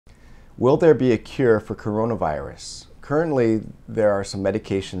Will there be a cure for coronavirus? Currently, there are some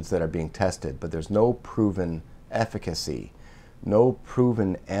medications that are being tested, but there's no proven efficacy, no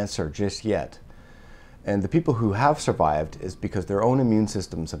proven answer just yet. And the people who have survived is because their own immune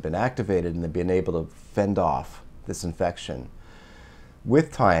systems have been activated and they've been able to fend off this infection.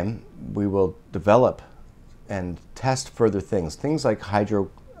 With time, we will develop and test further things like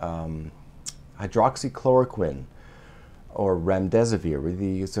hydroxychloroquine or remdesivir.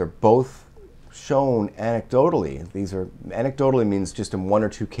 These are both shown anecdotally. Anecdotally means just in one or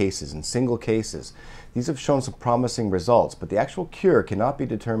two cases, in single cases. These have shown some promising results, but the actual cure cannot be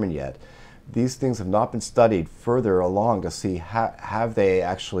determined yet. These things have not been studied further along to see have they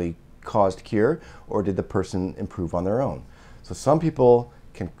actually caused cure or did the person improve on their own. So some people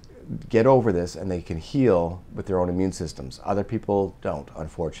can get over this and they can heal with their own immune systems. Other people don't,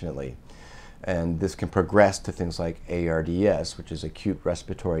 unfortunately. And this can progress to things like ARDS, which is acute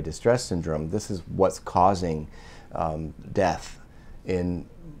respiratory distress syndrome. This is what's causing death in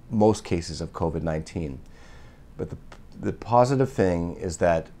most cases of COVID-19. But the positive thing is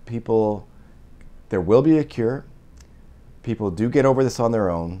that there will be a cure. People do get over this on their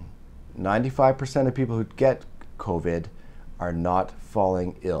own. 95% of people who get COVID are not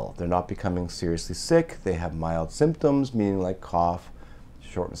falling ill. They're not becoming seriously sick. They have mild symptoms, meaning like cough,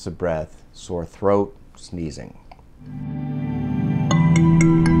 shortness of breath, sore throat, sneezing.